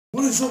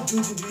What is up,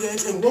 dudes and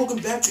dudettes, and welcome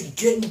back to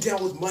Getting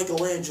Down with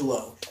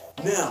Michelangelo.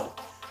 Now,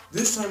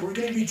 this time we're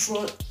gonna be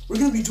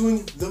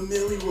doing the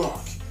Millie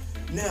Rock.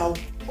 Now,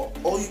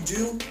 all you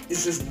do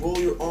is just roll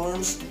your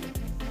arms,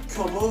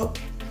 come up,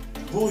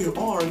 roll your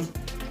arms,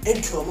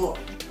 and come up.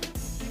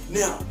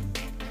 Now,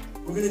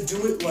 we're gonna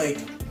do it like,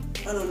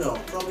 I don't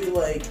know, probably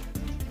like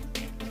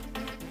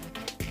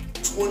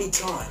 20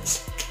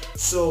 times,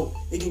 so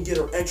it can get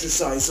our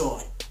exercise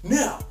on.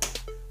 Now,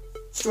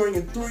 starting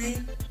in 3,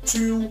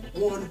 2,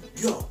 1,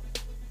 go.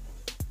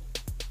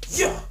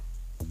 Yeah.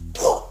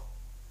 1,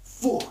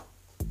 4,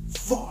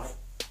 5,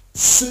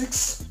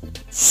 6,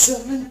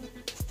 7,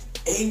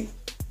 8,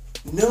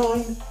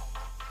 9,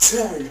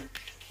 10,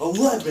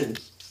 11,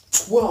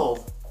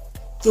 12,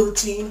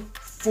 13,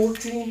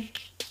 14,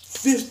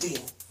 15,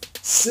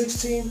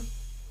 16,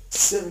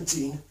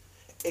 17,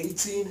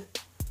 18,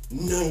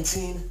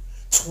 19,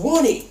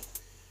 20.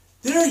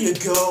 There you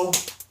go.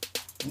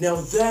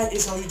 Now that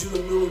is how you do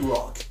the Millie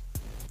Rock.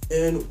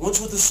 And once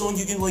with the song,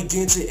 you can like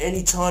dance it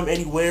anytime,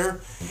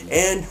 anywhere.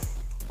 And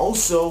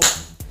also,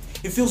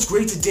 it feels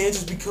great to dance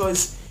just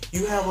because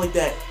you have like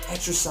that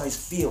exercise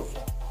feeling.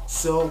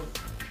 So,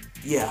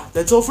 yeah,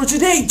 that's all for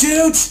today,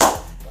 dudes!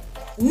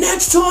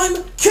 Next time,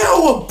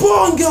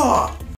 cowabunga!